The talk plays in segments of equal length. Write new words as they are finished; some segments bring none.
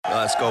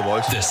Let's go,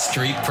 boys. The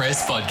Street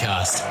Press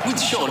Podcast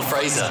with Sean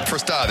Fraser. For a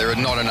start, there are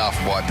not enough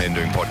white men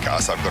doing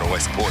podcasts. I've got to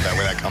always support that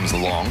when that comes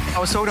along. I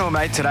was talking to a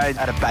mate today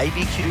at a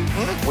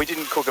BBQ. We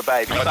didn't cook a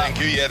baby. Oh, thank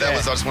you. Yeah, that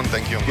was. I just want to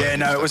thank you. Yeah,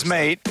 no, it was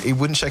meat. He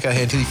wouldn't shake our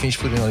hand until he finished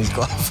putting on his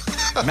glove.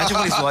 Imagine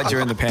what he's like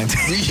during the pandemic.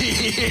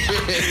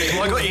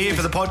 Well, I got you here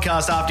for the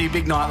podcast after your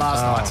big night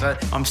last night,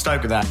 so I'm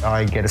stoked with that.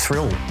 I get a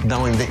thrill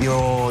knowing that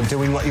you're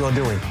doing what you're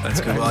doing. That's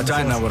good. Well, I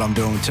don't know what I'm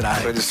doing today.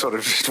 We're just sort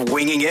of just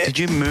winging it. Did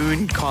you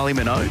moon Kylie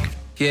Minogue?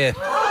 Yeah.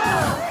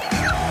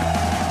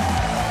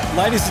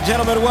 Ladies and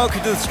gentlemen,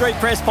 welcome to the Street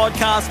Press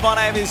Podcast. My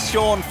name is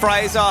Sean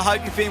Fraser. I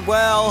hope you've been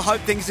well.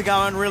 Hope things are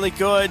going really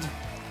good.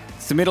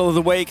 It's the middle of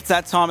the week. It's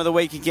that time of the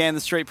week again,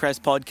 the Street Press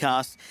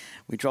Podcast.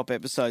 We drop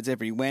episodes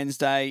every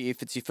Wednesday.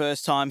 If it's your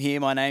first time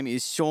here, my name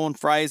is Sean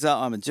Fraser.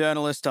 I'm a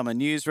journalist. I'm a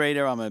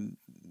newsreader. I'm a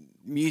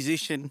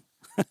musician.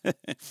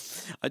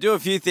 I do a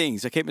few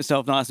things. I keep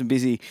myself nice and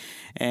busy,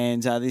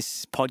 and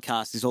this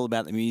podcast is all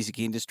about the music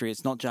industry.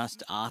 It's not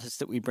just artists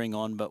that we bring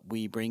on, but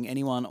we bring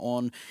anyone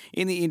on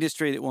in the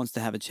industry that wants to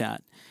have a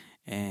chat,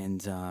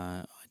 and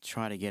I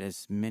try to get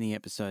as many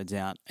episodes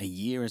out a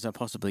year as I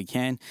possibly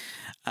can.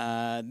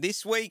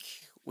 This week,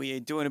 we are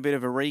doing a bit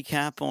of a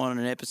recap on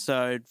an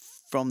episode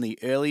from the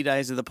early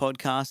days of the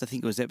podcast. I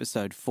think it was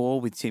episode 4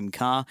 with Tim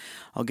Carr.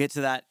 I'll get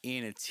to that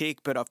in a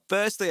tick. But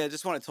firstly, I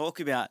just want to talk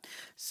about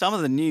some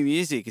of the new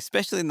music,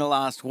 especially in the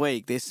last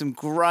week. There's some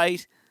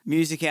great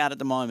music out at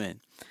the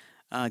moment.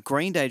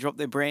 Green Day dropped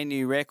their brand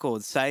new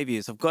record,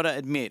 Saviours. I've got to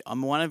admit,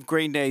 I'm one of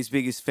Green Day's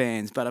biggest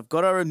fans, but I've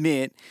got to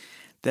admit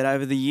that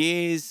over the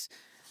years,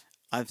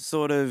 I've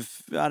sort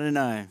of, I don't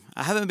know,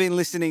 I haven't been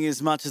listening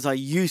as much as I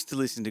used to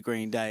listen to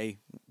Green Day.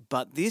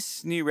 But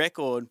this new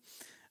record,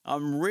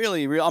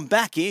 I'm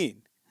back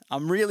in.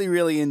 I'm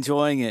really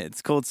enjoying it.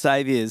 It's called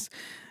Saviours,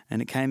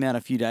 and it came out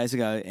a few days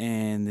ago,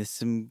 and there's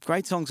some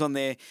great songs on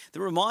there that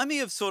remind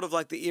me of sort of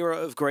like the era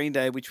of Green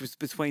Day, which was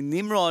between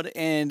Nimrod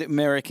and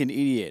American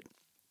Idiot.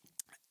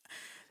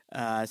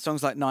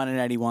 Songs like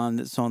 1981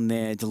 that's on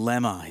there.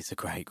 Dilemma is a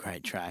great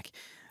track.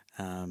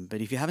 But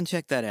if you haven't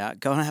checked that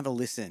out, go and have a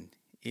listen.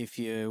 If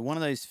you're one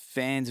of those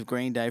fans of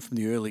Green Day from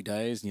the early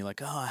days and you're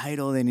like, oh, I hate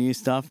all their new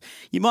stuff,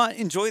 you might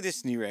enjoy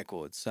this new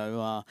record.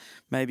 So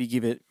maybe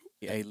give it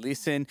a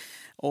listen.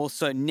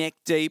 Also, Neck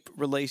Deep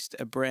released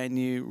a brand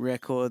new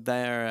record.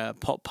 They are a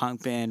pop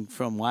punk band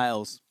from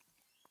Wales.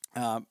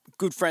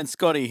 Good friend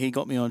Scotty, he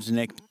got me onto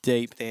Neck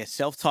Deep. Their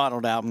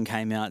self-titled album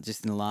came out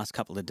just in the last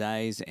couple of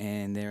days,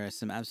 and there are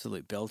some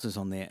absolute belters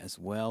on there as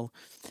well.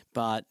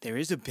 But there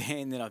is a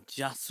band that I've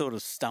just sort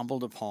of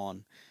stumbled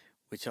upon,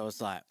 which I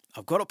was like,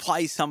 I've got to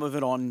play some of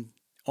it on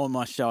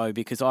my show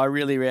because I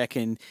really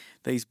reckon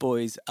these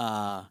boys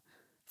are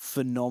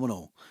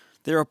phenomenal.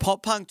 They're a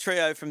pop-punk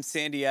trio from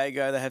San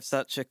Diego. They have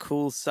such a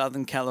cool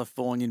Southern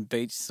Californian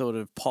beach sort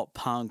of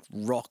pop-punk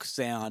rock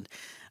sound.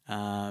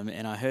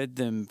 And I heard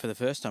them for the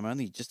first time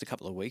only just a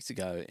couple of weeks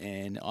ago,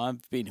 and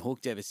I've been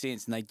hooked ever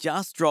since. And they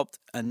just dropped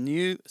a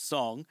new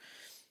song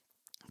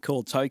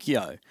called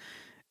Tokyo.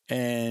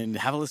 And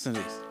have a listen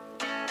to this.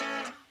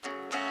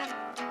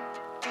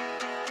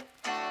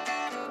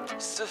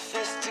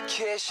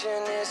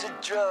 Sophistication is a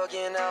drug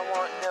and I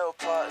want no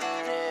part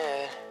in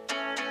it.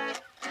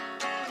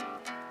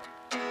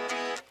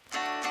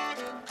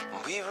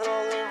 We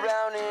roll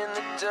around in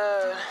the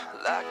dirt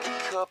like a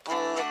couple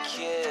of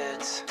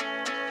kids.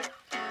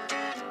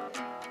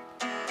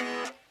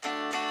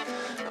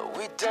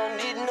 We don't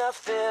need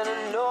nothing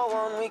and no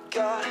one, we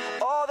got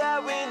all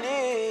that we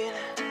need.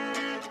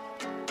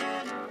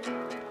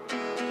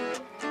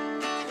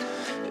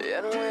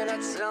 And when I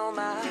tell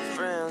my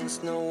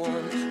friends, no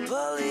one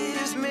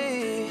believes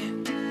me.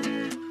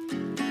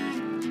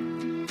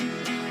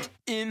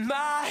 In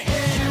my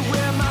head, you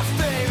wear my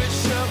favorite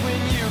shirt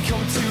when you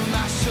come to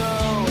my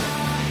show.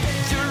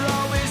 You're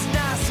always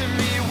nice to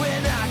me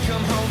when I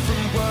come home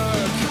from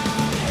work.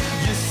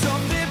 You're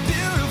something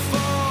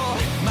beautiful,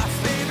 my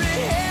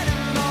favorite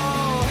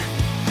animal.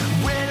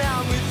 When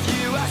I'm with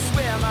you, I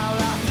swear my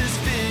life is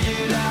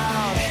figured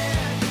out.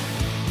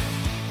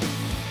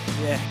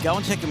 Yeah, go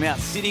and check them out.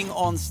 Sitting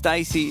on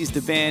Stacy is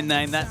the band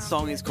name. That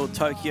song is called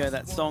Tokyo.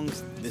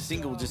 The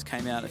single just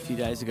came out a few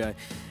days ago,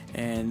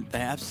 and they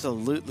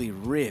absolutely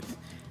rip.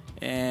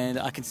 And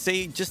I can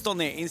see just on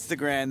their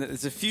Instagram that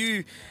there's a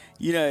few,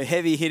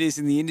 heavy hitters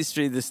in the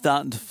industry that are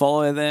starting to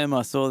follow them.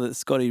 I saw that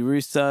Scotty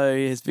Russo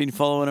has been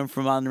following them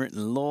from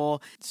Unwritten Law.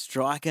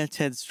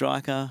 Ted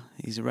Stryker,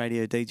 he's a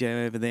radio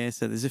DJ over there.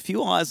 So there's a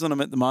few eyes on them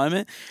at the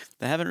moment.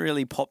 They haven't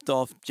really popped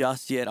off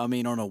just yet, on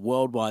a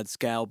worldwide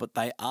scale, but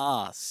they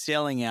are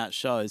selling out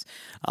shows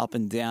up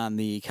and down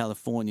the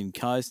Californian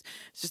coast.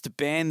 It's just a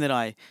band that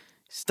I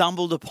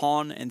stumbled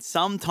upon, and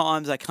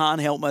sometimes I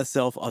can't help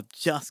myself. I've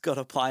just got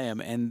to play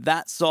them. And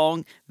that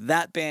song,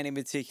 that band in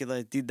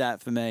particular, did that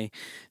for me.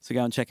 So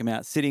go and check them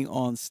out. Sitting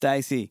on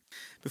Stacy.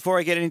 Before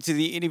I get into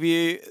the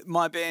interview,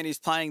 my band is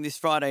playing this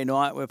Friday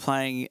night. We're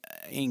playing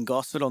in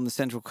Gosford on the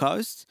Central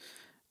Coast.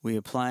 We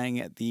are playing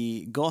at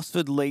the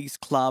Gosford Leagues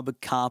Club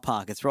car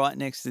park. It's right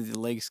next to the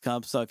Leagues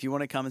Club. So if you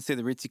want to come and see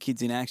the Ritzy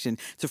Kids in action,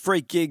 it's a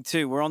free gig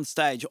too. We're on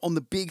stage, on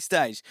the big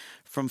stage,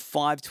 from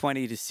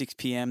 5:20 to 6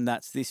 p.m.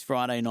 That's this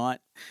Friday night.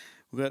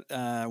 We've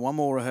got one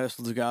more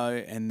rehearsal to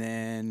go, and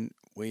then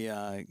we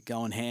are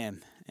going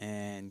ham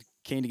and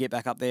keen to get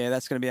back up there.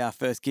 That's going to be our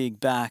first gig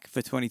back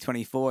for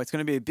 2024. It's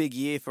going to be a big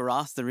year for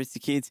us, the Ritzy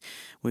Kids.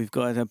 We've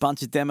got a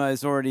bunch of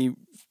demos already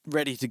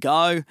ready to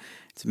go.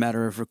 It's a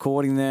matter of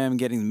recording them,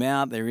 getting them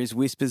out. There is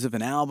whispers of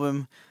an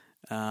album.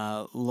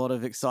 A lot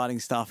of exciting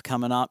stuff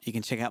coming up. You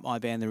can check out my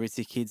band, the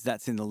Ritzy Kids.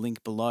 That's in the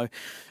link below.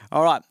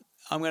 All right.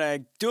 I'm going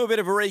to do a bit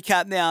of a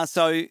recap now.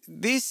 So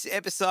this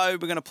episode,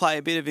 we're going to play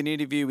a bit of an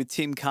interview with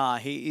Tim Carr.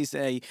 He is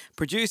a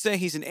producer.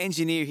 He's an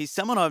engineer. He's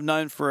someone I've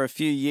known for a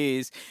few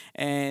years.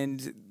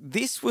 And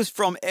this was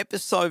from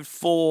episode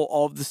 4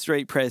 of the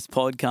Street Press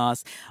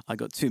podcast. I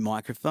got 2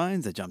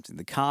 microphones. I jumped in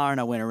the car and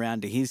I went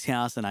around to his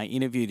house and I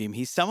interviewed him.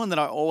 He's someone that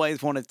I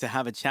always wanted to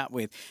have a chat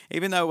with,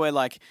 even though we're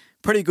like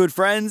pretty good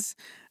friends.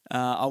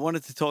 I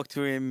wanted to talk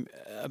to him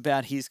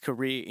about his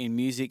career in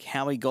music,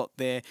 how he got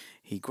there.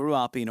 He grew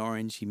up in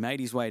Orange. He made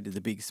his way to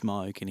the Big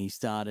Smoke and he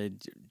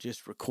started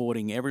just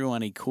recording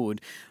everyone he could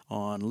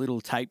on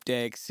little tape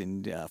decks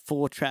and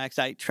 4 tracks,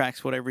 8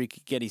 tracks, whatever he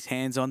could get his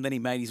hands on. Then he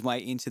made his way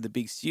into the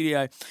big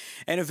studio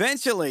and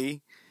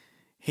eventually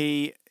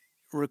he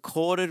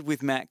recorded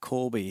with Matt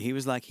Corby. He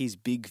was like his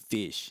big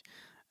fish.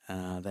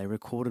 They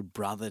recorded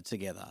Brother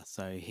together.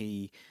 So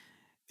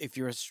if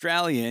you're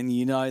Australian,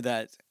 you know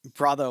that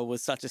Brother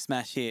was such a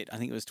smash hit. I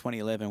think it was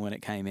 2011 when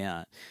it came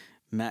out.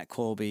 Matt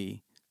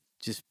Corby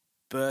just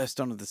burst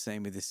onto the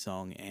scene with this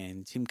song,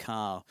 and Tim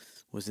Carr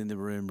was in the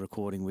room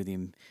recording with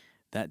him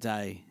that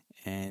day,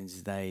 and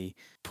they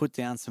put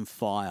down some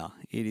fire.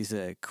 It is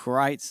a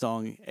great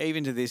song,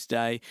 even to this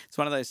day. It's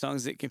one of those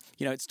songs that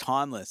it's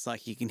timeless.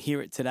 Like you can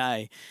hear it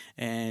today,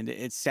 and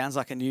it sounds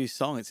like a new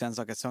song. It sounds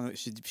like a song that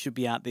should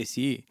be out this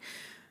year.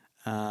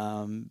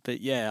 But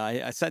yeah,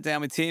 I sat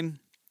down with Tim,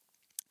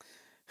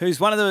 who's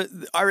one of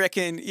I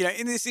reckon,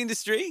 in this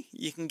industry,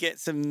 you can get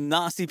some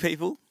nasty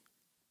people,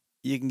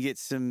 you can get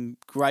some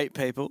great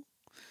people,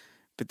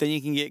 but then you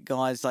can get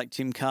guys like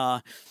Tim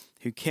Carr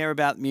who care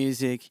about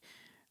music.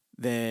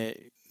 They're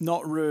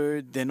not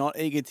rude, they're not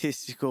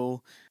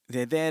egotistical,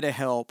 they're there to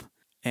help,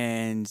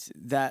 and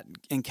that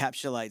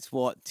encapsulates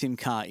what Tim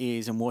Carr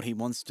is and what he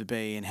wants to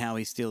be and how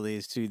he still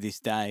is to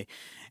this day.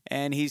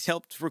 And he's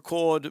helped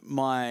record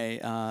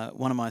my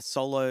one of my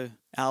solo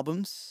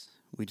albums.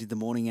 We did the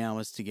morning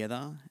hours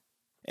together.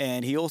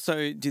 And he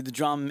also did the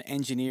drum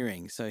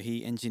engineering. So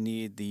he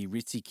engineered the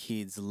Ritzy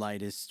Kids'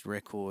 latest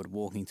record,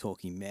 Walking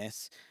Talking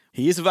Mess.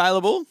 He is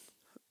available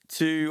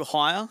to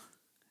hire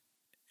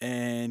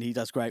and he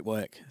does great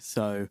work.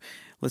 So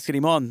let's get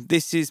him on.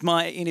 This is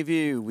my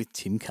interview with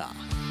Tim Carr.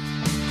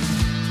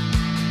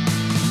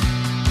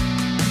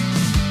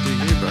 Do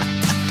you, bro?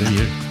 Do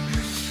you?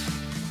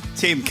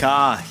 Tim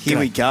Carr, here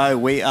we go.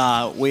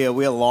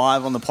 We're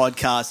live on the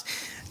podcast.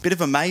 Bit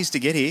of a maze to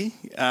get here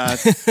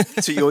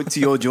to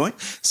your joint.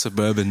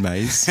 Suburban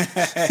maze.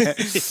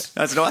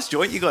 That's a nice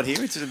joint you got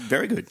here. It's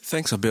very good.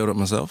 Thanks, I built it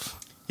myself.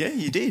 Yeah,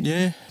 you did.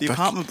 Yeah. The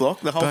apartment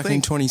block, the whole back thing.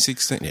 in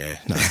 2016. Yeah,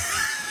 no.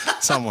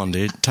 Someone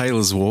did.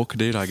 Taylor's Walk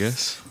did, I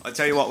guess. I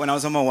tell you what, when I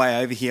was on my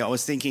way over here, I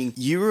was thinking,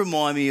 you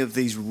remind me of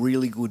these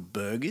really good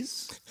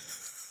burgers.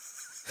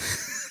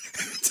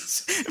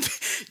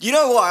 You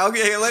know why?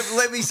 Okay,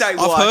 let me say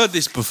why. I've heard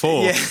this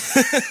before. Yeah.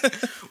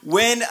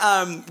 When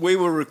we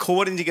were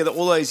recording together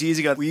all those years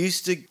ago, we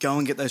used to go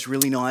and get those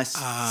really nice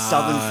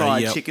southern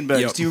fried chicken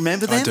burgers. Yep. Do you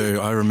remember them? I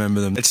do. I remember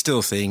them. It's still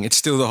a thing. It's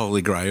still the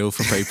holy grail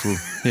for people.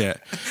 Yeah.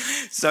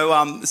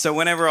 So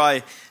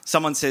whenever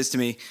someone says to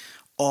me,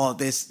 "Oh,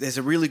 there's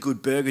a really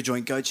good burger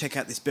joint. Go check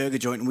out this burger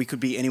joint." And we could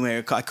be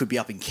anywhere. I could be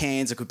up in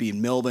Cairns. I could be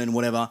in Melbourne,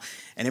 whatever.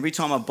 And every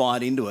time I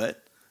bite into it,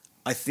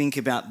 I think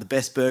about the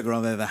best burger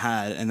I've ever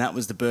had, and that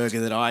was the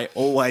burger that I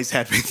always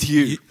had with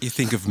you. You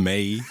think of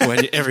me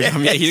when every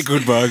time you eat a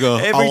good burger.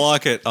 I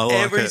like it.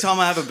 Every time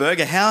I have a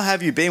burger. How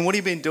have you been? What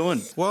have you been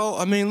doing? Well,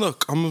 I mean,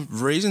 look, I'm a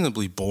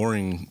reasonably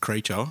boring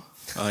creature.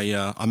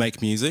 I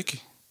make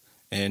music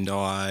and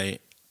I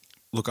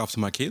look after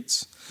my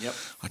kids. Yep.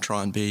 I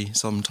try and be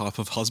some type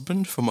of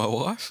husband for my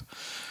wife.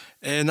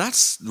 And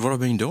that's what I've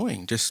been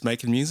doing, just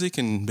making music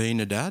and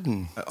being a dad.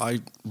 And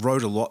I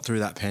wrote a lot through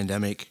that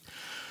pandemic.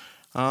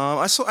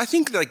 I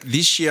think like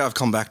this year I've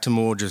come back to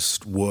more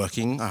just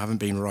working. I haven't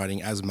been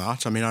writing as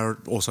much. I mean, I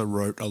also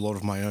wrote a lot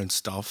of my own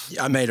stuff.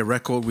 I made a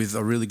record with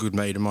a really good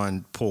mate of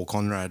mine, Paul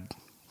Conrad.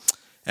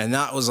 And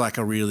that was like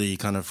a really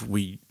kind of,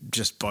 we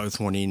just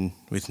both went in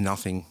with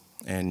nothing.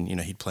 And,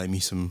 he'd play me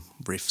some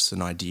riffs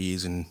and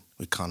ideas and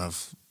we kind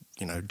of,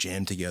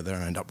 jammed together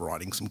and ended up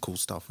writing some cool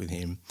stuff with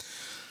him.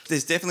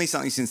 There's definitely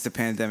something since the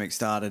pandemic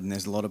started, and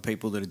there's a lot of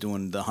people that are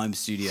doing the home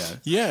studio.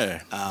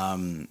 Yeah.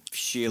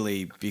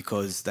 Sheerly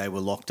because they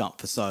were locked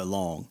up for so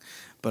long.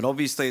 But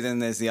obviously then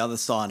there's the other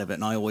side of it,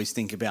 and I always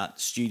think about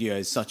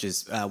studios such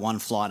as One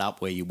Flight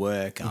Up where you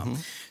work,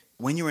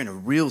 when you're in a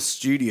real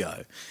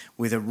studio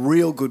with a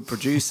real good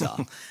producer,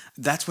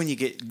 that's when you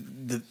get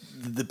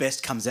the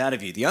best comes out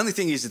of you. The only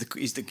thing is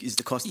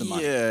the cost of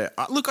money. Yeah,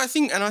 look, I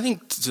think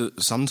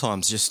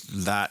sometimes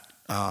just that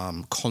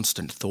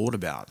constant thought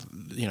about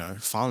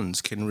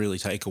funds can really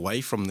take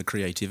away from the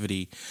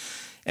creativity.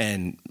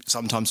 And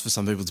sometimes for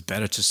some people it's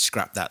better to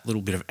scrap that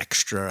little bit of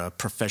extra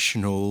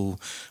professional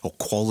or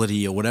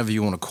quality or whatever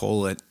you want to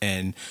call it,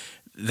 and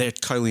they're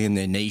totally in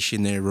their niche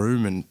in their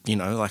room. And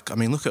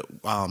look at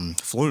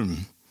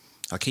Flume.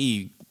 Like,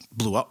 he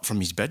blew up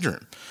from his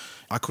bedroom.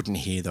 I couldn't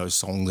hear those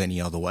songs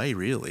any other way,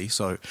 really.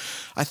 So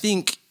I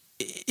think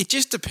it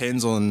just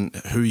depends on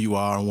who you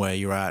are and where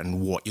you're at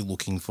and what you're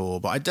looking for.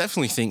 But I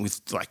definitely think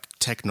with like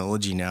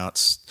technology now,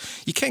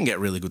 you can get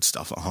really good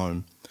stuff at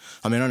home.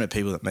 I mean, I know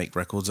people that make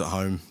records at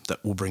home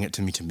that will bring it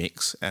to me to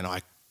mix, and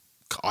I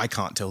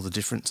can't tell the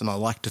difference, and I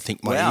like to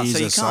think my ears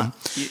are some.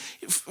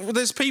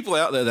 There's people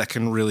out there that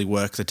can really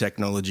work the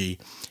technology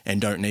and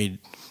don't need,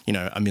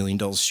 $1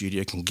 million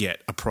studio, can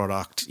get a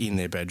product in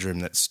their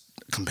bedroom that's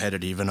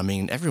competitive. And I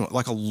mean, everyone,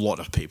 like a lot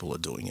of people are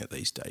doing it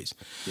these days.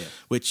 Yeah.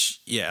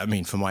 Which,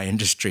 for my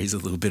industry is a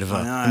little bit of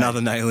another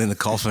nail in the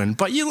coffin.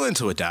 But you learn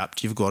to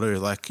adapt. You've got to,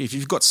 like, if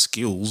you've got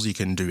skills, you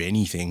can do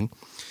anything.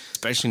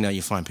 Especially now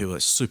you find people that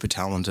are super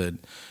talented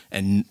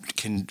and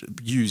can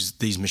use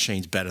these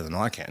machines better than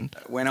I can.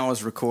 When I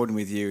was recording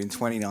with you in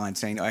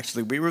 2019,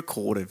 actually we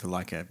recorded for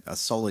like a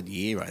solid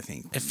year, I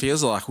think. It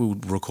feels like we were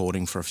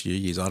recording for a few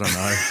years. I don't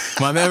know.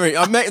 My memory,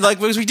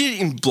 because we did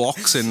it in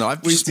blocks and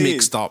I've just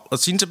mixed up.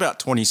 It's since about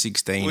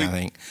 2016, I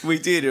think. We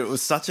did. It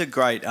was such a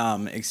great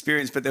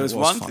experience. But there was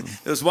one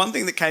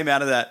thing that came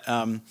out of that.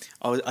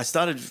 I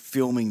started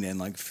filming then,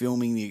 like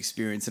filming the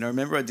experience. And I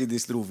remember I did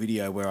this little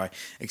video where I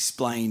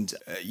explained,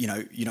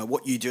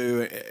 what you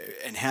do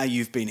and how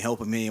you've been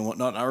helping me and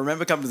whatnot. I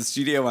remember coming to the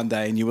studio one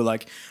day and you were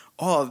like,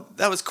 "Oh,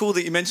 that was cool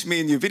that you mentioned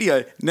me in your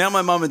video. Now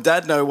my mum and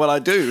dad know what I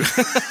do."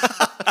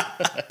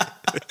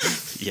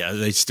 Yeah,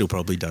 they still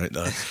probably don't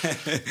though.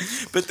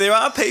 But there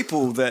are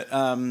people that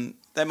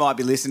they might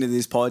be listening to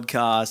this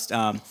podcast.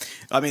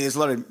 There's a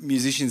lot of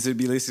musicians who'd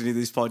be listening to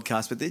this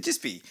podcast, but they'd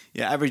just be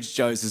average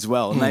Joes as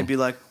well. And they'd be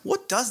like,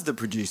 what does the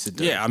producer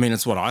do? Yeah,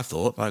 it's what I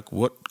thought. Like,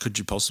 what could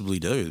you possibly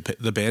do?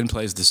 The band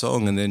plays the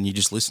song and then you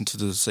just listen to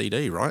the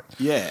CD, right?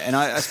 Yeah, and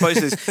I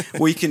suppose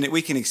we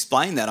can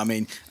explain that. I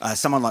mean,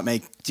 someone like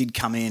me did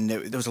come in.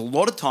 There was a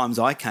lot of times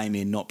I came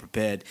in not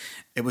prepared.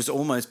 It was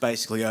almost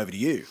basically over to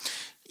you.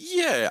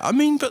 Yeah,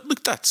 but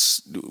look,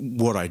 that's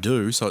what I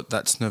do, so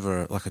that's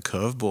never like a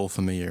curveball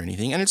for me or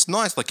anything. And it's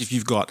nice, like if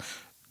you've got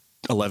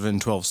 11,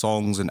 12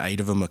 songs and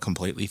 8 of them are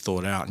completely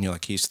thought out and you're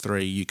like, here's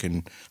 3, you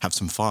can have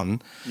some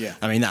fun. Yeah.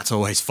 That's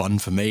always fun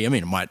for me.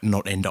 It might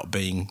not end up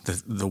being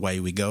the way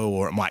we go,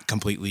 or it might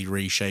completely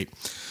reshape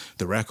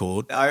the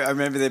record. I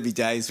remember there'd be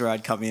days where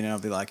I'd come in and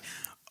I'd be like,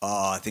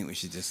 I think we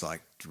should just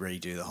like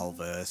redo the whole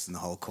verse and the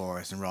whole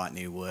chorus and write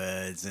new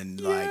words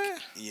and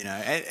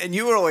and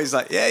you were always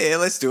like, yeah,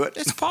 let's do it.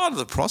 It's part of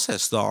the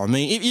process though.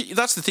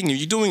 That's the thing. If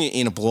you're doing it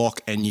in a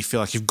block and you feel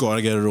like you've got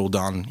to get it all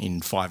done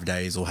in 5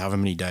 days or however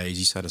many days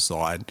you set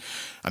aside,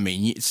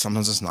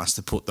 sometimes it's nice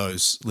to put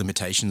those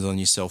limitations on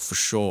yourself for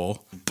sure,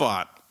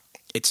 but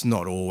it's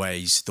not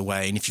always the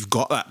way. And if you've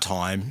got that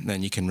time,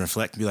 then you can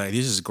reflect and be like,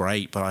 this is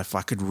great, but if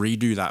I could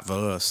redo that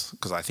verse,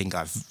 because I think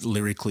I've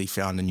lyrically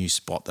found a new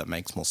spot that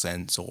makes more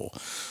sense, or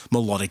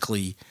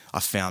melodically I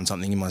found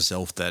something in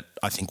myself that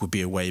I think would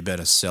be a way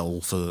better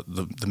sell for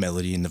the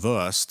melody in the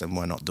verse, then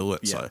why not do it?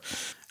 Yeah.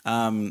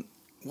 So,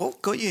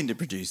 what got you into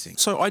producing?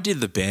 So I did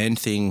the band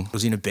thing. I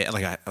was in a band,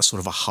 like a sort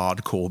of a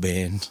hardcore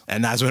band.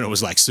 And that's when it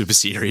was like super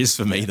serious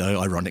for me though,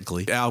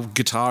 ironically. Our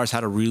guitarist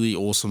had a really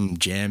awesome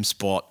jam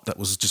spot that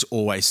was just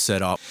always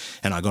set up.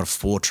 And I got a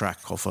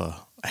 4-track off a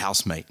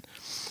housemate.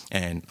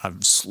 And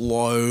I've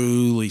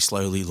slowly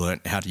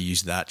learnt how to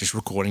use that, just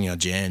recording our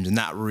jams. And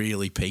that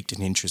really piqued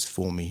an interest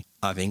for me.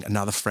 I think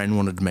another friend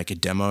wanted to make a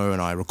demo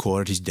and I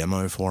recorded his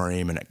demo for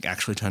him and it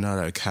actually turned out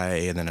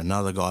okay. And then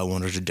another guy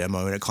wanted a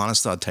demo and it kind of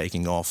started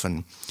taking off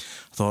and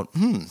I thought,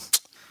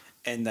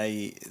 And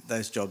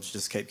those jobs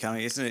just keep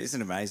coming. Isn't it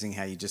amazing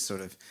how you just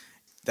sort of,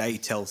 they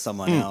tell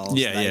someone else,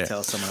 they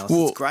tell someone else.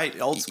 Well, it's great,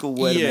 old school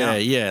word of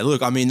mouth. Yeah.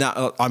 Look,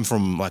 I'm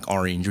from like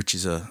Orange, which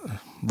is a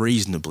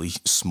reasonably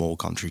small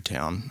country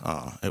town.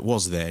 It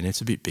was then. It's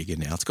a bit bigger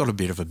now. It's got a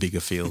bit of a bigger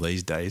feel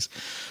these days.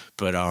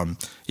 But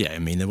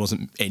there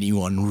wasn't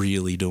anyone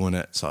really doing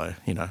it. So,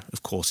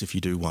 of course, if you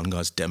do one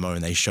guy's demo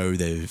and they show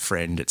their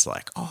friend, it's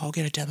like, I'll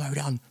get a demo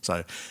done.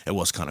 So it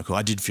was kind of cool.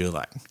 I did feel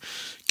like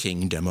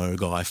king demo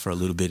guy for a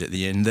little bit at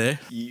the end there.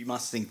 You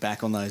must think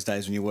back on those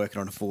days when you're working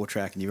on a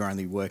 4-track and you're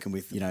only working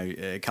with,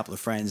 a couple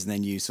of friends, and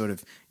then you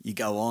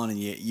go on and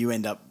you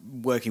end up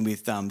working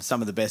with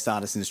some of the best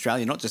artists in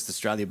Australia, not just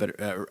Australia, but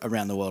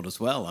around the world as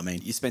well.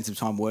 You spent some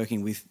time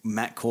working with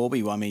Matt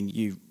Corby.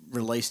 You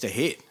released a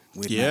hit.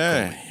 We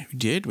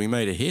did. We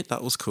made a hit.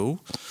 That was cool.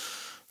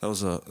 That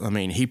was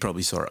he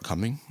probably saw it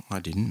coming. I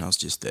didn't. I was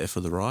just there for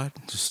the ride,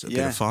 just a bit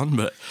of fun.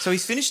 But so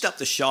he's finished up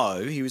the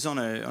show. He was on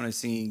a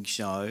singing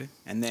show,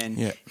 and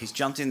then he's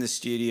jumped in the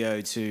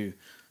studio to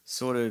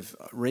sort of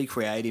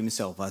recreate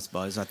himself, I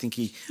suppose. I think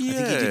he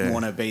didn't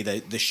want to be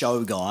the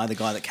show guy, the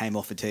guy that came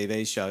off a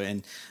TV show,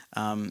 and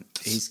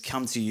he's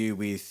come to you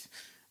with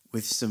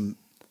some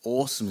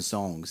awesome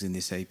songs in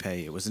this EP.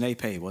 It was an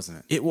EP, wasn't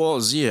it? It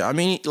was, yeah. I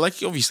mean, like,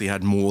 he obviously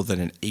had more than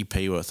an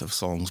EP worth of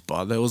songs,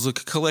 but there was a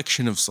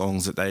collection of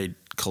songs that they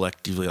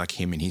collectively, like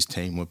him and his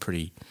team, were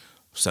pretty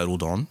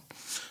settled on.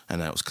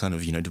 And that was kind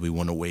of, do we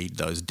want to weed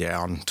those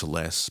down to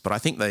less? But I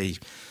think they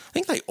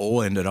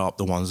all ended up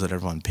the ones that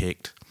everyone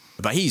picked.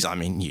 But he's a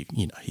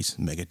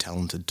mega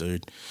talented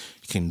dude.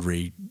 He can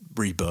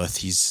rebirth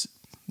his,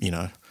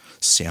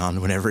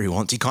 sound whenever he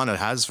wants. He kind of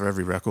has for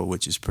every record,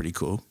 which is pretty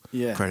cool.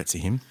 Yeah. Credit to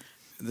him.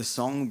 The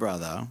song,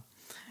 brother,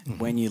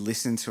 when you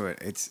listen to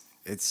it,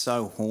 it's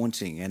so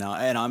haunting, and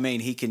I mean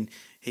he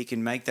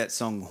can make that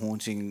song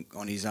haunting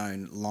on his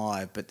own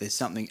live, but there's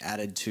something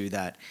added to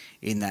that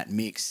in that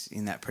mix,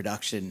 in that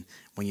production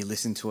when you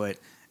listen to it.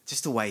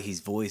 Just the way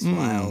his voice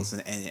wails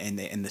and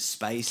the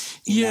space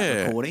in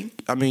that recording.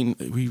 I mean,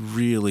 we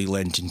really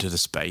lent into the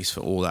space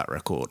for all that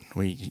record.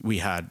 We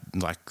had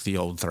like the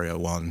old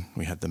 301.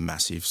 We had the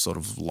massive sort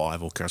of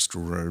live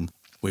orchestral room.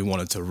 We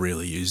wanted to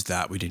really use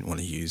that. We didn't want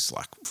to use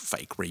like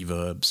fake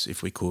reverbs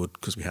if we could,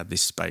 because we had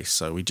this space.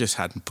 So we just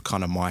had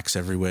kind of mics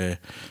everywhere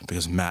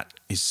because Matt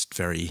is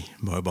very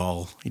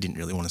mobile. He didn't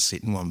really want to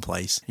sit in one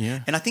place.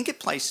 Yeah. And I think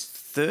it placed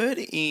third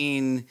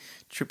in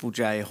Triple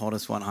J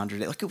Hottest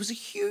 100. Like, it was a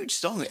huge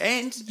song.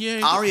 And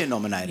ARIA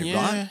nominated,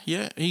 right?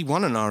 Yeah. He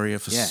won an ARIA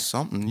for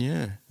something,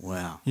 yeah.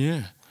 Wow.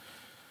 Yeah.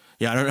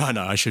 Yeah, I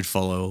know. I should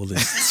follow all the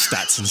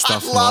stats and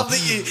stuff. I love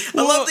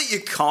that you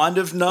kind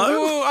of know.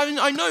 Well, I mean,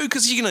 I know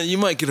because you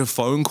might get a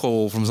phone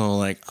call from someone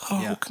like,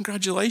 "Oh,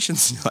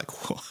 congratulations!" You're like,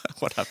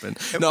 what happened?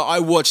 No, I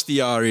watched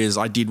the ARIAs.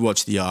 I did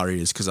watch the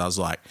ARIAs because I was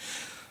like,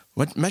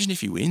 imagine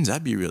if he wins.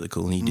 That'd be really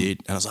cool. And he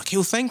did. And I was like,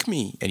 he'll thank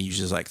me. And he was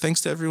just like,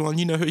 thanks to everyone.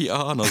 You know who you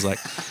are. And I was like,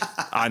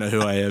 I know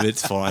who I am.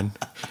 It's fine.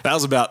 That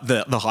was about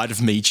the height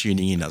of me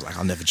tuning in. I was like,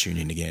 I'll never tune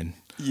in again.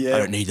 Yeah. I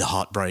don't need the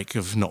heartbreak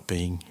of not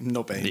being.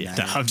 Yeah,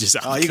 no, I'm just.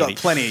 You got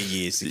plenty of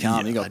years to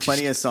come. You got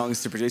plenty of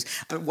songs to produce.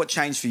 But what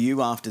changed for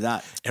you after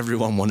that?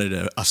 Everyone wanted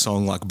a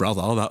song like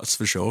Brother. That's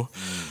for sure.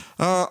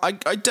 I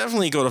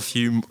definitely got a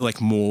few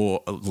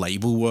more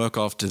label work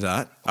after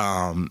that.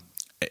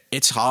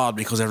 It's hard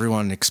because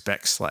everyone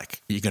expects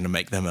like you're going to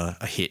make them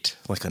a hit,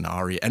 like an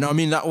ARIA. And I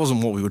mean, that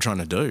wasn't what we were trying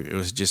to do. It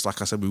was just,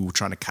 like I said, we were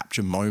trying to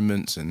capture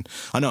moments. And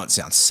I know it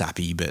sounds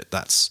sappy, but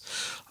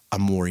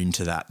I'm more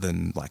into that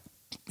than like,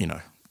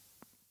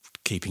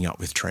 keeping up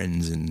with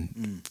trends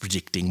and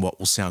predicting what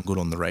will sound good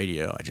on the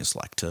radio. I just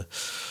like to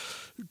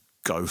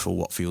go for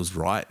what feels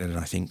right. And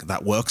I think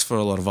that works for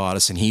a lot of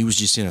artists. And he was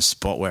just in a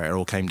spot where it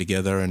all came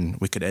together and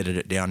we could edit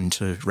it down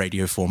into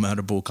radio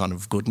formatable kind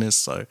of goodness.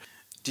 So,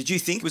 did you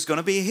think it was going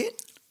to be a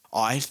hit?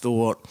 I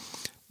thought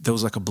there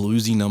was like a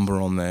bluesy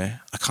number on there.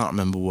 I can't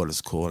remember what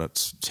it's called.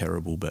 It's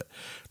terrible, but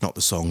not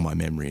the song. My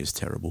memory is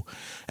terrible.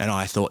 And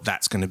I thought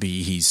that's going to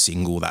be his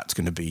single. That's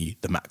going to be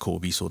the Matt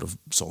Corby sort of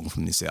song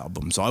from this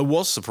album. So I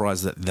was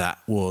surprised that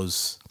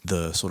was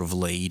the sort of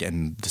lead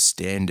and the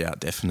standout,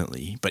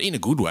 definitely. But in a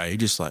good way,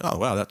 just like, oh,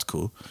 wow, that's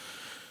cool.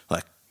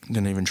 Like,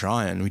 didn't even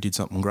try and we did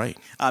something great.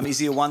 Is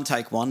he a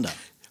one-take wonder?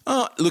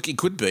 Look, it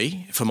could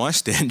be for my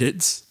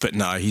standards, but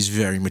no, he's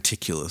very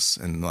meticulous.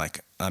 And like,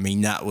 I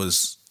mean, that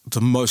was the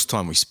most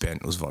time we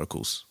spent was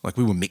vocals. Like,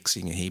 we were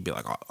mixing and he'd be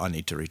like, I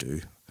need to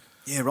redo.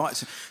 Yeah,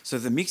 right. So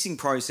the mixing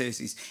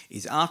process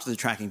is after the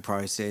tracking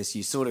process.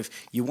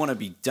 You want to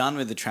be done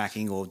with the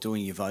tracking or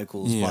doing your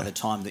vocals by the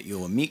time that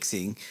you're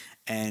mixing.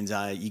 And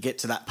you get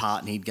to that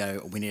part and he'd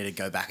go, we need to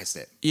go back a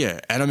step. Yeah.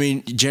 And I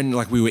mean,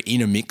 like we were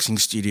in a mixing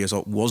studio, so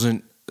it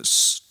wasn't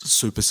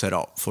super set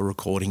up for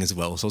recording as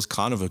well. So it was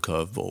kind of a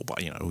curveball,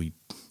 but a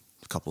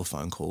couple of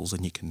phone calls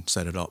and you can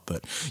set it up.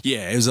 But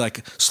yeah, it was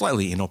like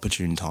slightly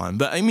inopportune time.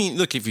 But I mean,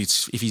 look, if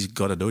he's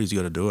got to do it, he's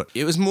got to do it.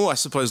 It was more, I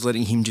suppose,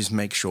 letting him just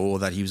make sure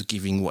that he was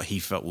giving what he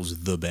felt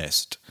was the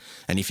best.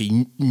 And if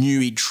he knew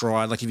he'd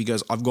tried, like if he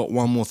goes, I've got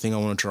one more thing I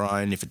want to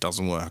try, and if it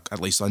doesn't work,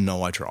 at least I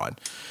know I tried.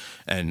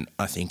 And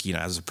I think,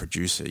 as a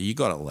producer, you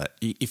got to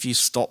if you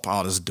stop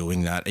artists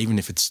doing that, even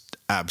if it's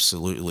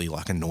absolutely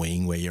like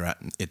annoying where you're at,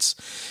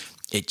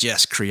 it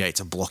just creates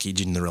a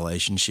blockage in the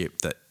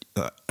relationship that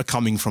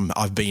coming from,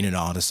 I've been an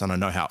artist and I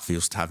know how it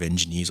feels to have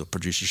engineers or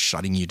producers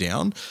shutting you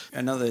down.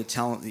 Another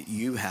talent that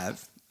you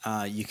have,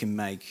 you can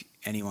make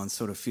anyone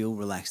sort of feel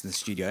relaxed in the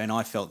studio, and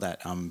I felt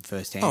that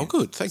firsthand. Oh,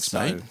 good. Thanks,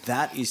 mate.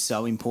 That is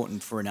so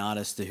important for an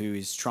artist who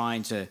is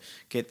trying to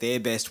get their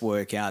best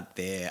work out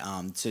there,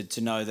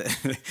 to know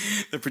that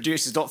the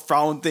producer's not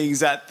throwing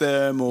things at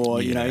them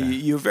or,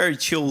 you're a very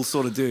chill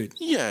sort of dude.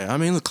 Yeah, I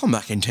mean, look, come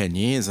back in 10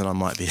 years and I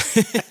might be...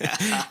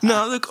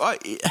 No, look,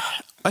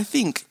 I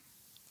think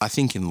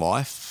in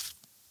life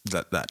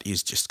that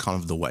is just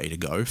kind of the way to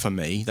go for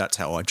me. That's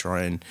how I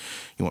try, and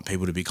you want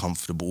people to be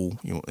comfortable,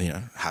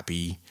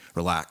 happy,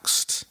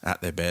 relaxed,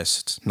 at their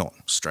best, not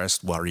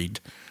stressed, worried,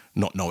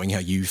 not knowing how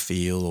you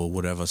feel or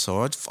whatever.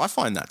 So I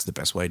find that's the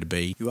best way to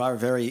be. You are a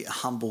very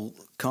humble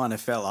kind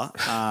of fella,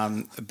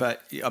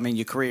 but I mean,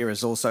 your career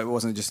is also, it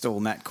wasn't just all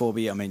Matt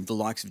Corby. I mean, the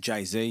likes of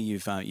Jay-Z,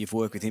 you've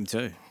worked with him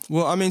too.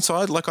 Well, I mean, so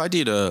I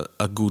did a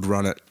good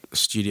run at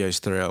Studios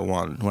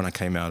 301 when I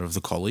came out of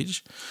the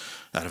college,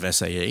 out of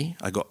SAE.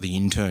 I got the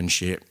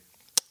internship,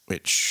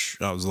 which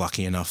I was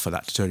lucky enough for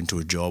that to turn into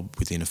a job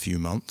within a few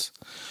months.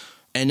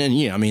 And then,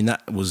 yeah, I mean,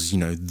 that was,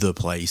 the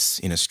place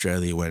in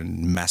Australia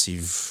when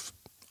massive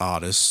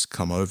artists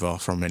come over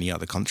from any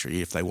other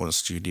country. If they want a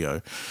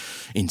studio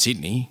in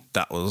Sydney,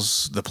 that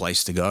was the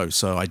place to go.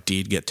 So I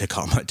did get to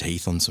cut my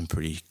teeth on some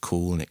pretty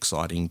cool and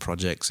exciting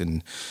projects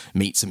and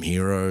meet some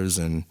heroes.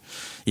 And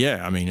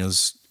yeah, I mean, it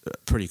was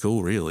pretty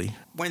cool, really.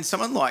 When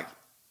someone like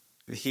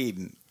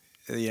him,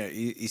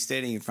 he's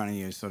standing in front of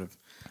you sort of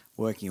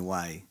working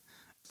away,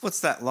 what's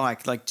that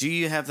like? Like, do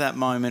you have that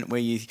moment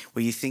where you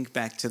think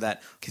back to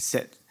that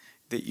cassette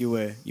that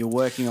you're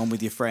working on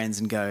with your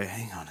friends and go,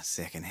 hang on a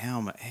second,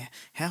 how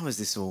has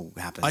this all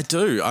happened? I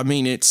do. I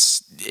mean,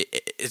 it's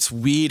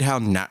weird how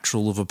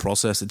natural of a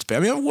process it's been. I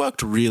mean, I've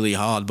worked really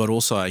hard, but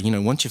also,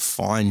 once you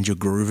find your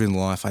groove in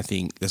life, I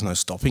think there's no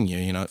stopping you.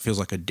 It feels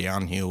like a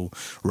downhill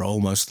roll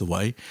most of the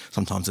way.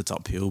 Sometimes it's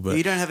uphill, but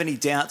you don't have any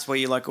doubts where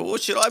you're like, oh,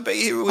 should I be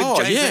here with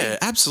Jay-Z? Yeah,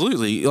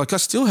 absolutely. Like, I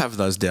still have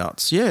those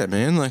doubts. Yeah,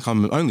 man. Like,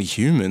 I'm only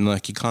human.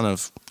 Like,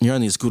 you're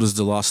only as good as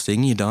the last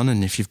thing you've done,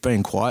 and if you've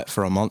been quiet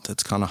for a month,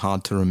 it's kind of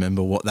hard to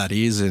remember what that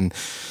is, and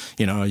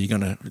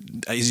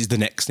is the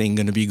next thing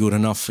going to be good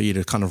enough for you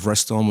to kind of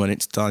rest on when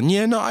it's done?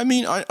 Yeah, no, I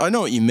mean, I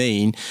know what you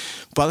mean.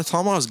 By the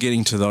time I was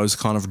getting to those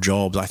kind of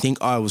jobs, I think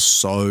I'd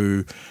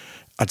spent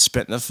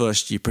the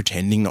first year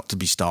pretending not to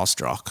be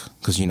starstruck,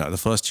 because the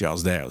first year I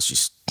was there, it was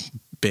just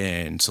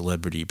band,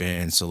 celebrity,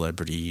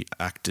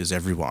 actors,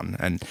 everyone.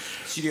 And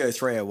Studio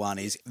 301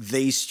 is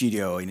the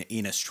studio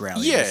in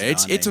Australia. Yeah,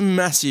 it's a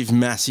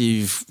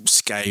massive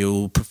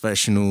scale,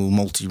 professional,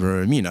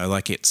 multi-room,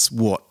 it's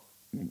what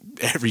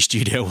every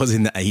studio was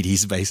in the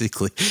 80s,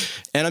 basically.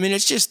 And I mean,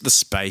 it's just the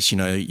space,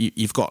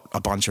 you've got a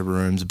bunch of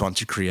rooms, a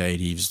bunch of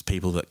creatives,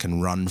 people that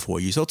can run for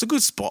you. So it's a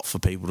good spot for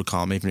people to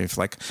come, even if,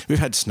 like, we've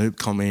had Snoop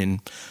come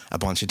in a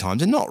bunch of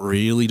times and not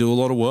really do a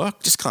lot of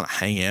work, just kind of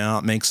hang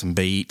out, make some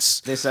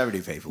beats. There's so many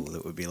people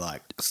that would be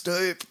like,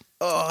 Snoop,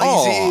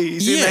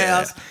 he's in the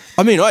house.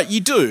 I mean, you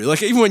do.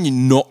 Like, even when you're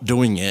not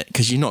doing it,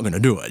 because you're not going to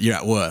do it, you're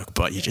at work,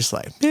 but you're just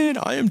like, man,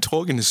 I am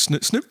talking to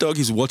Snoop Dogg.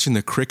 He's watching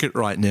the cricket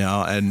right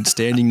now and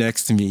standing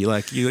next to me.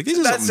 Like, you're like, this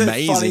is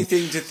amazing. That's a funny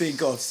thing to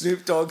think of.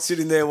 Snoop Dogg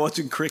sitting there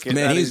watching cricket.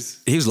 Man,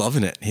 he was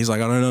loving it. He's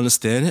like, I don't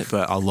understand it,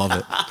 but I love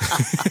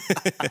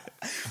it.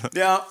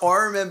 Now, I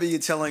remember you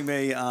telling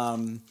me, how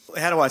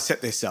do I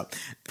set this up?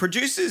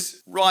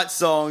 Producers write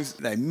songs,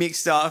 they mix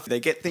stuff,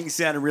 they get things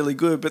sounding really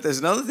good, but there's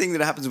another thing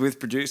that happens with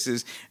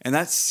producers, and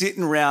that's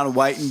sitting around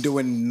waiting,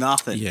 doing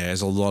nothing. Yeah,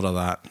 there's a lot of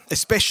that.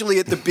 Especially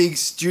at the big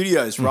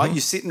studios, right? Mm-hmm.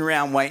 You're sitting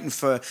around waiting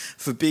for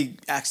big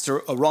acts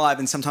to arrive,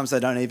 and sometimes they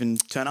don't even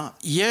turn up.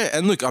 Yeah,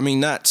 and look, I mean,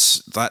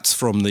 that's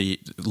from the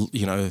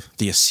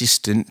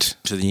assistant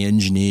to the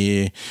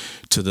engineer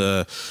to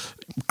the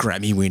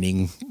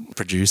Grammy-winning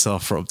producer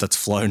that's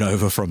flown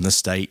over from the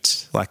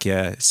States. Like,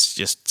 yeah, it's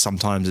just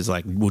sometimes it's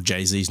like, well,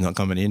 Jay-Z's not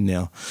coming in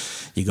now.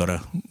 You got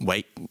to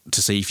wait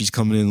to see if he's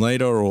coming in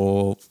later,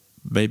 or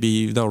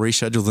maybe they'll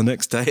reschedule the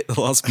next day at the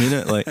last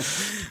minute. Like,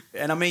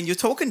 and I mean, you're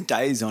talking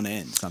days on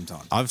end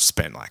sometimes. I've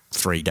spent like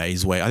 3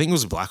 days waiting. I think it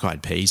was Black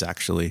Eyed Peas,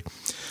 actually.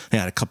 I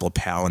had a couple of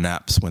power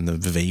naps when the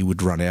V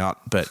would run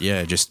out, but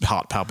yeah, just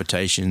heart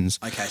palpitations.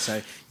 Okay,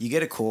 so you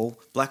get a call.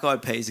 Black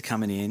Eyed Peas are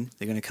coming in.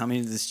 They're going to come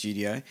into the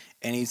studio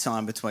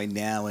anytime between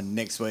now and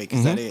next week.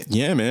 Is that it?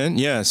 Yeah, man.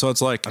 Yeah. So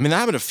it's like, I mean, that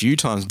happened a few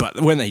times, but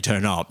when they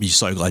turn up, you're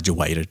so glad you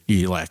waited.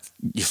 You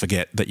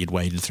forget that you'd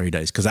waited 3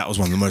 days, because that was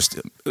one of the most,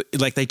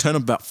 like, they turn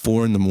up about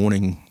 4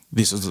 a.m.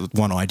 This is the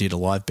one I did, a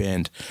live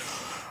band,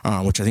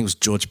 which I think was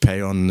George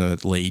Payon,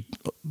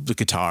 the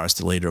guitarist,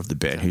 the leader of the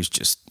band, who's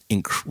just,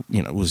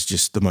 was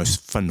just the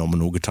most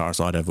phenomenal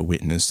guitarist I'd ever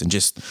witnessed, and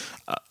just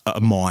a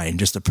mind,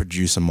 just a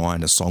producer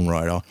mind, a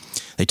songwriter.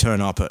 They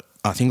turn up at,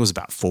 I think it was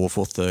about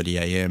 4:30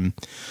 a.m.,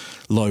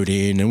 load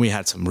in, and we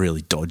had some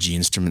really dodgy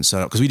instruments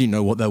set up because we didn't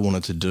know what they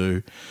wanted to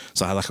do.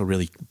 So I had like a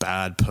really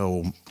bad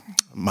Pearl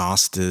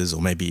Masters,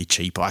 or maybe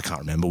cheaper, I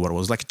can't remember what it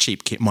was, like a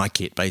cheap kit, my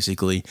kit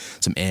basically,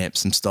 some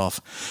amps and stuff.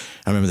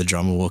 I remember the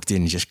drummer walked in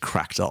and just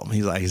cracked up.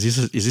 He's like, is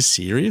this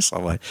serious?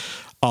 I'm like,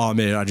 oh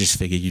man, I just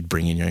figured you'd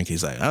bring in your own.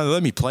 He's like, oh,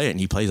 let me play it. And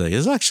he plays like,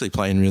 it's actually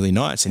playing really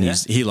nice. And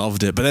he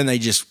loved it. But then they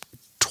just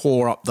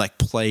tore up, like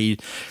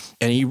played,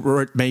 and he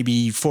wrote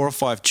maybe 4 or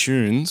 5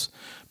 tunes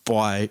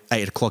by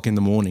 8 o'clock in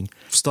the morning,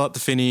 start to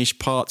finish,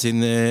 parts in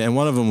there. And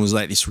one of them was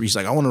like this, he's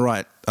like, I want to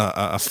write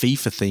a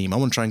FIFA theme. I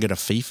want to try and get a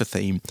FIFA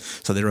theme.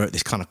 So they wrote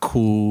this kind of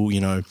cool,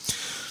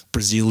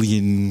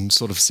 Brazilian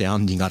sort of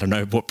sounding. I don't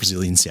know what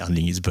Brazilian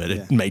sounding is, but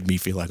it made me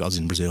feel like I was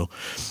in Brazil.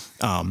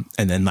 and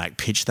then like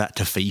pitch that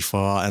to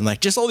FIFA and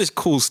like just all this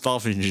cool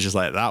stuff. And just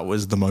like, that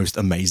was the most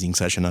amazing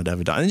session I'd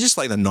ever done. And just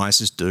like the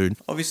nicest dude.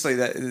 Obviously,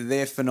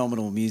 they're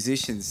phenomenal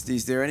musicians.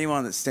 Is there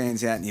anyone that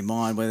stands out in your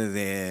mind, whether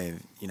they're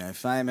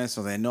famous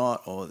or they're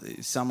not, or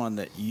someone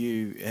that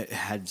you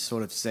had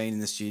sort of seen in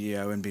the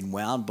studio and been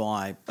wowed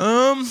by?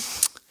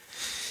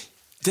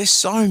 There's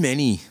so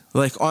many.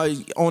 Like,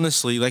 I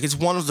honestly, like, it's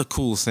one of the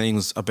cool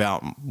things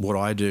about what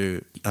I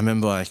do. I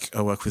remember, like,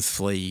 I work with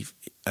Flea,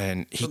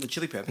 and From the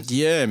Chili Peppers?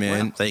 Yeah,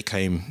 man. Wow. They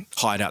came,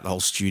 hired out the whole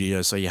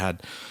studio. So you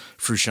had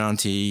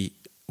Frusciante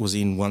was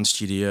in one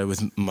studio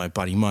with my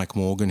buddy Mike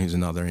Morgan, who's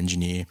another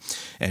engineer,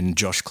 and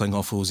Josh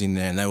Klinghoffer was in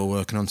there, and they were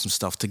working on some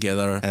stuff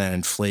together.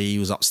 And Flea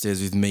was upstairs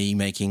with me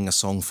making a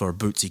song for a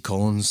Bootsy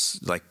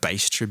Collins, like,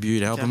 bass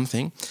tribute album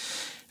thing.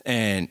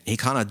 And he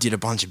kind of did a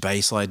bunch of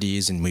bass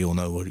ideas, and we all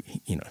know what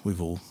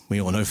we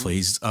all know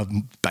Flea's a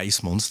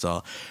bass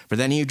monster. But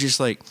then he would just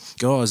like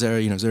go, "Oh, is there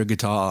a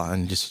guitar?"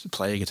 and just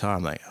play a guitar.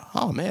 I'm like,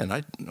 "Oh man,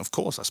 of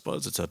course, I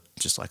suppose it's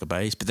just like a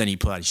bass." But then he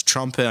played his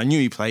trumpet. I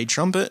knew he played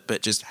trumpet,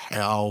 but just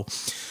how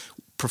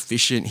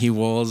proficient he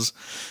was,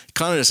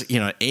 kind of just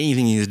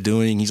anything he was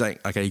doing. He's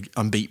like, "Okay,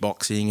 I'm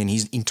beatboxing," and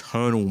his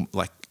internal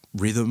like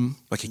rhythm,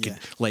 like he could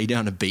lay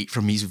down a beat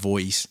from his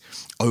voice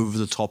over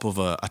the top of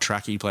a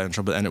track he'd play on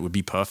trumpet, and it would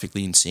be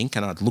perfectly in sync,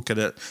 and I'd look at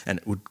it and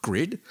it would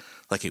grid,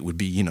 like it would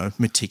be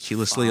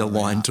meticulously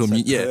aligned to a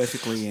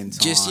perfectly in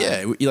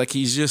time. Like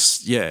it's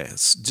just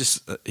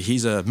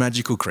he's a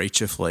magical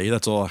creature, Flea.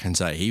 That's all I can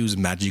say. He was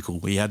magical.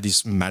 He had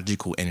this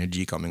magical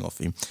energy coming off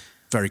him.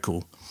 Very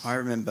cool. I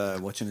remember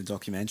watching a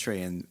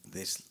documentary, and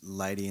this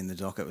lady in the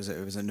doc, it was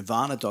a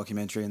Nirvana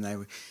documentary,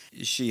 and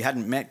she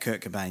hadn't met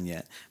Kurt Cobain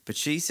yet, but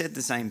she said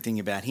the same thing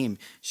about him.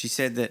 She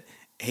said that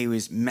he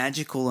was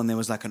magical, and there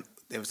was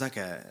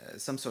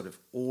some sort of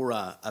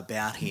aura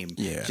about him,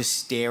 just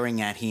staring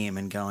at him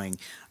and going,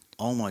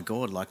 "Oh my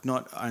God!" Like,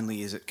 not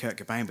only is it Kurt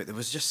Cobain, but there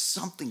was just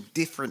something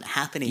different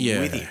happening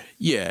with him.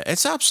 Yeah,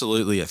 it's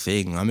absolutely a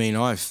thing. I mean,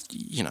 I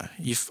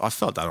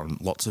felt that on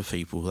lots of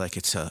people. Like,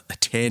 it's a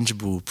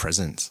tangible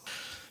presence.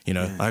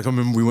 Like, I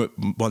remember we went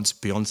once,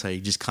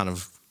 Beyonce just kind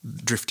of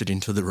drifted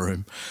into the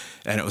room,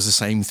 and it was the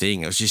same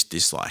thing. It was just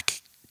this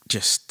like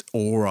just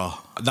aura.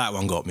 That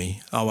one got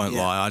me. I won't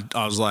lie.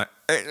 I was like,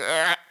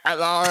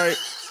 "Hello."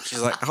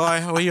 She's like,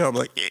 "Hi, how are you?" I'm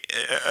like,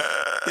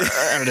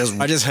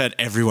 and I just heard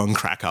everyone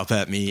crack up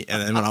at me.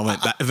 And then when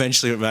I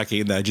eventually went back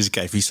in, they just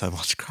gave me so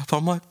much crap.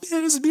 I'm like,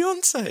 "Man, it's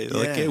Beyonce."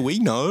 Like, yeah, we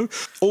know.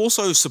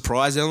 Also,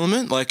 surprise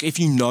element. Like, if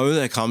you know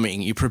they're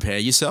coming, you prepare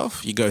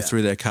yourself. You go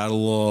through their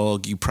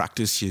catalog. You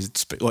practice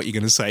what you're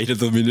going to say to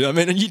them.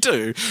 And you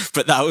do.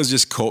 But that was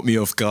just caught me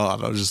off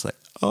guard. I was just like,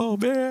 "Oh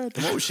man."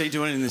 And what was she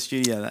doing in the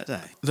studio that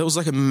day? There was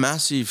like a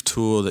massive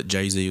tour that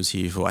Jay-Z was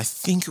here for. I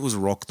think it was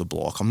Rock the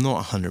Block. I'm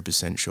not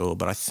 100% sure,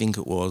 but I think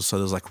it was. So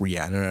there was like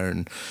Rihanna,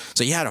 and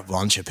so he had a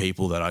bunch of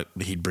people that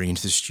he'd bring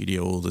into the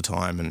studio all the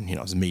time. And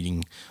I was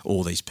meeting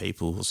all these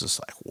people. It was just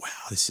like,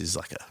 wow, this is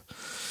like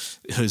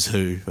a who's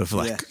who of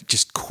like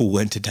just cool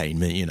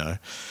entertainment,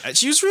 And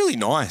she was really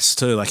nice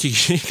too. Like,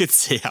 you could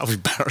see how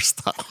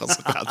embarrassed I was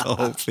about the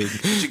whole thing.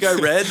 Did you go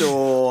red,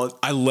 or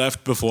I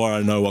left before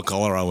I know what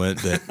color I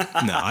went? But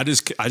no, I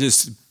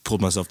just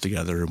pulled myself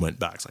together and went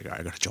back. It's like, all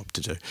right, I got a job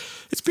to do.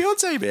 It's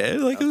Beyonce,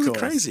 man. Like, it was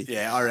crazy.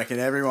 Yeah, I reckon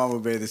everyone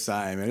would be the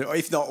same,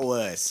 if not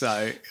worse.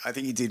 So I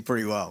think you did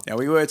pretty well. Now,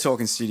 we were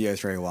talking Studio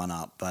 301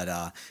 Up,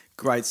 but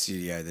great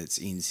studio that's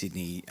in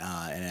Sydney,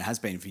 and it has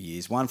been for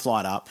years. One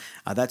Flight Up,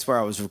 that's where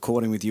I was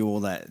recording with you all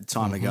that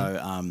time ago.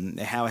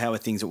 How are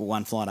things at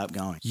One Flight Up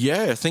going?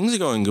 Yeah, things are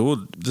going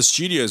good. The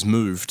studio's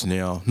moved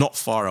now, not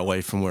far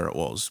away from where it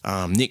was.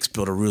 Nick's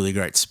built a really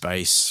great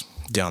space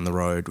down the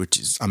road, which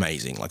is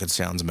amazing. Like, it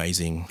sounds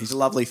amazing. He's a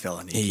lovely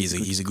fella, Nick.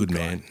 He's a good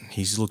man.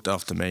 He's looked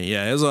after me.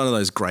 Yeah, it was one of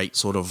those great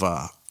sort of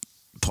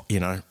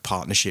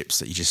partnerships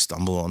that you just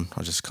stumble on.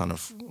 I just kind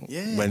of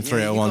when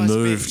 301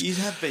 moved. You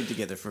have been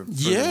together for I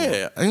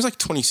think it was like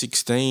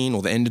 2016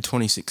 or the end of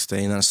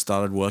 2016. And I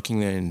started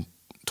working there in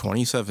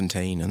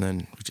 2017, and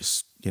then we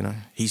just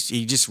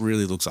he just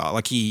really looks out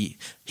like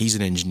he's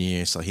an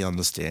engineer, so he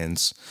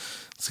understands.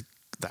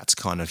 That's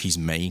kind of his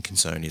main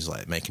concern, is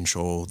like making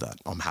sure that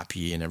I'm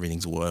happy and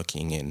everything's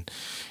working, and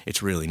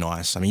it's really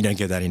nice. I mean, you don't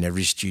get that in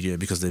every studio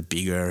because they're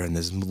bigger and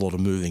there's a lot of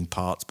moving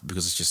parts, but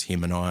because it's just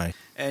him and I.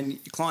 And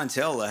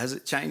clientele, has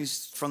it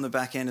changed from the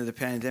back end of the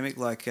pandemic?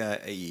 Like, are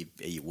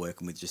you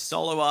working with just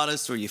solo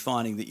artists, or are you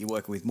finding that you're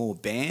working with more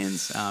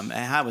bands?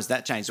 How has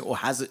that changed, or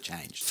has it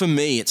changed? For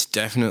me, it's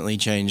definitely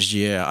changed,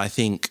 yeah. I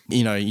think,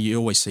 you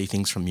always see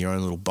things from your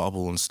own little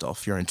bubble and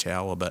stuff, your own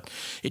tower, but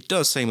it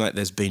does seem like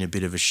there's been a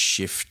bit of a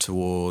shift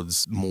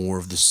towards more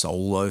of the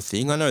solo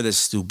thing. I know there's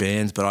still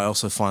bands, but I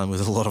also find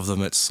with a lot of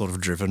them it's sort of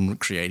driven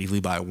creatively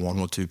by one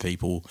or two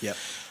people. Yep.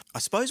 I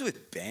suppose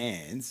with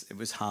bands, it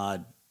was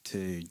hard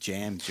to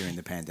jam during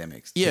the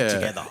pandemics Yeah,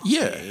 together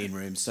yeah. in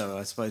rooms. So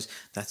I suppose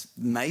that's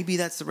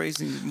the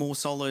reason more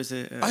solos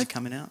are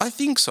coming out. I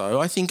think so.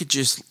 I think it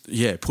just,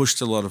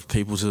 pushed a lot of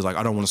people to like,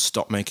 I don't want to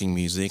stop making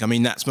music. I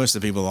mean, that's most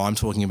of the people I'm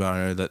talking about.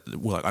 I know that,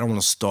 well, like, I don't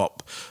want to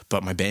stop,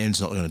 but my band's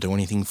not going to do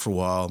anything for a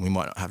while. We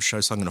might not have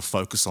shows, so I'm going to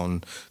focus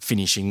on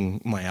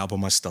finishing my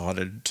album I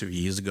started 2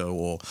 years ago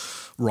or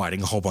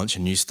writing a whole bunch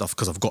of new stuff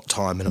because I've got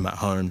time and I'm at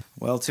home.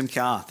 Well, Tim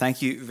Carr,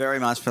 thank you very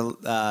much for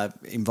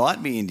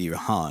inviting me into your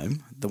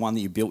home, the one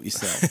that you built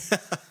yourself.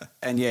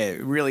 And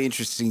really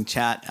interesting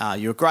chat.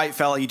 You're a great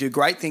fella. You do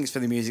great things for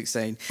the music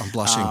scene. I'm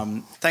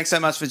blushing. Thanks so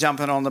much for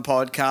jumping on the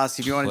podcast.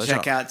 If you want to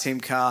check out Tim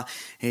Carr,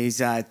 he's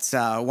at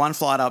One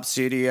Flight Up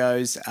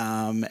Studios.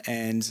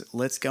 And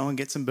let's go and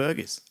get some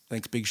burgers.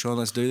 Thanks, Big Sean.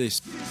 Let's do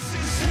this.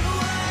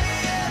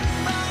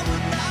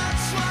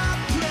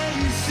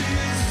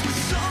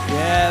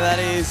 Yeah, that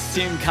is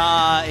Tim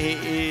Carr.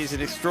 He is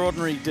an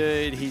extraordinary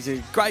dude. He's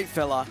a great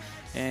fella.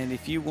 And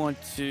if you want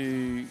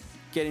to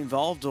get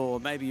involved, or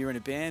maybe you're in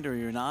a band or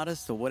you're an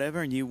artist or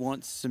whatever, and you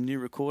want some new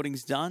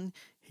recordings done,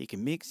 he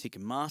can mix, he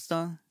can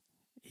master,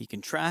 he can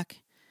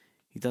track.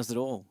 He does it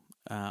all.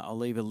 I'll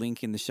leave a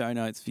link in the show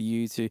notes for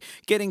you to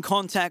get in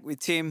contact with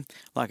Tim.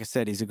 Like I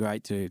said, he's a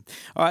great dude.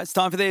 All right, it's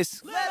time for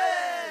this.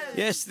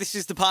 Yes, this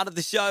is the part of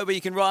the show where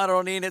you can write it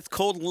on in. It's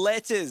called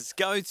Letters.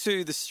 Go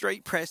to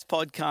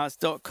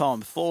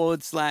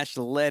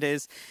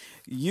thestreetpresspodcast.com/letters.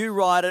 You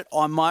write it.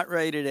 I might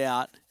read it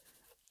out.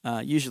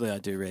 Usually I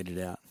do read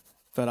it out.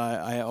 But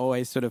I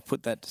always sort of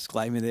put that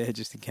disclaimer there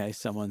just in case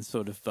someone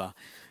sort of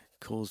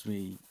calls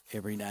me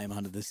every name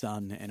under the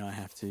sun and I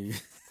have to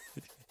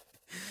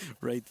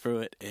read through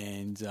it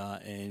and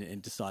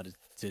decide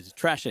to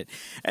trash it.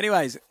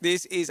 Anyways,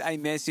 this is a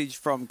message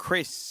from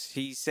Chris.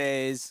 He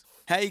says,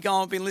 "How you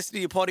going? I've been listening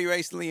to your potty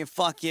recently and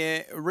fuck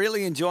yeah,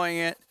 really enjoying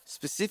it.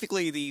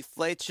 Specifically the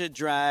Fletcher,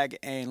 Drag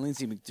and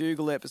Lindsay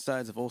McDougall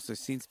episodes. I've also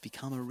since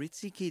become a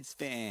Ritzy Kids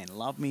fan.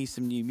 Love me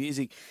some new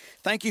music."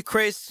 Thank you,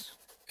 Chris.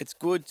 It's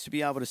good to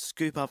be able to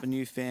scoop up a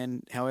new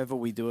fan, however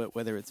we do it,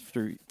 whether it's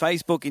through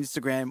Facebook,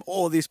 Instagram,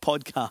 or this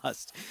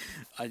podcast.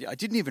 I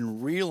didn't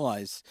even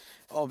realise,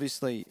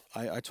 obviously,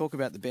 I talk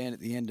about the band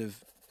at the end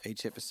of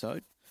each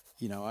episode.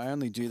 You know, I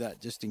only do that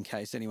just in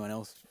case anyone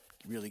else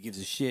really gives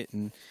a shit,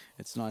 and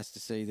it's nice to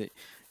see that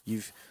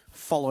you've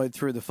followed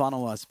through the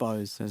funnel, I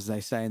suppose, as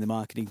they say in the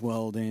marketing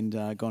world, and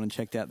gone and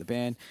checked out the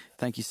band.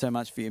 Thank you so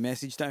much for your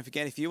message. Don't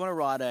forget, if you want to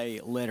write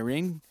a letter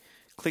in,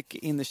 click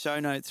in the show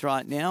notes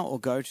right now or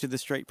go to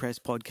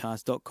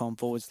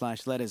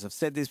thestreetpresspodcast.com/letters. I've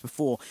said this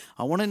before.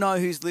 I want to know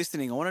who's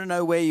listening. I want to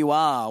know where you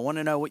are. I want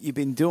to know what you've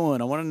been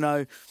doing. I want to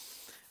know,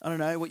 I don't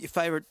know, what your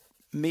favourite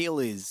meal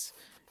is.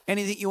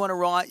 Anything you want to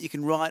write, you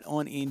can write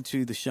on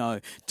into the show.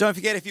 Don't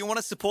forget, if you want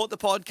to support the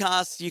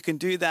podcast, you can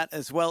do that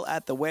as well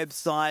at the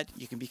website.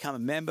 You can become a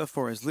member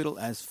for as little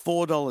as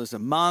 $4 a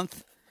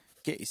month.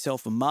 Get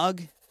yourself a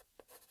mug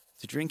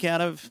to drink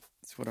out of.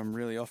 That's what I'm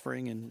really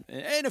offering, and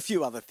a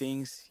few other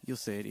things. You'll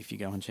see it if you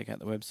go and check out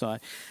the website.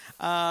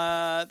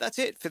 That's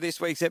it for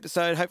this week's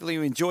episode. Hopefully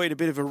you enjoyed a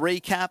bit of a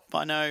recap.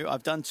 I know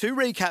I've done 2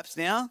 recaps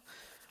now.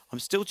 I'm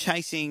still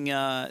chasing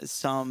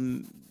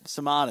some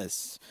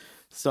artists.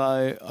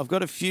 So I've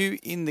got a few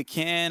in the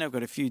can. I've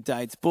got a few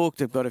dates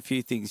booked. I've got a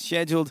few things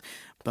scheduled.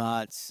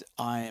 But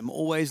I am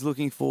always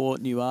looking for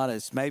new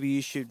artists. Maybe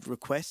you should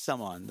request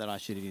someone that I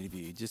should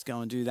interview. Just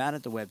go and do that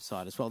at the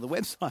website as well. The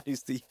website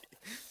is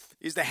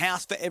the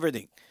house for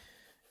everything.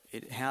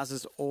 It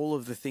houses all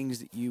of the things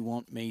that you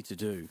want me to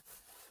do.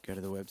 Go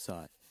to the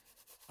website.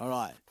 All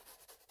right.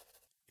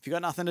 If you've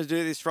got nothing to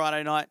do this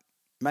Friday night,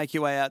 make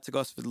your way out to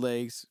Gosford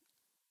Leagues.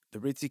 The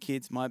Ritzy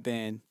Kids, my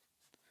band.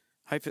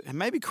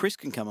 Maybe Chris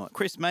can come along.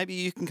 Chris, maybe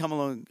you can come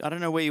along. I don't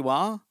know where you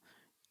are.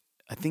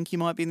 I think you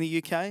might be in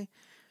the UK.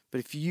 But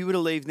if you were to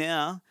leave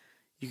now,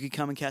 you could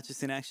come and catch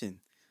us in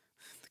action.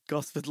 The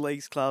Gosford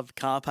Leagues Club,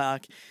 car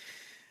park.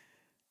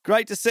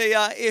 Great to see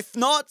you. If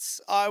not,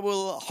 I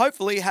will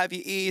hopefully have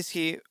your ears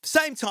here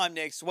same time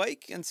next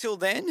week. Until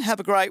then, have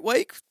a great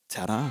week.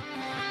 Ta-da.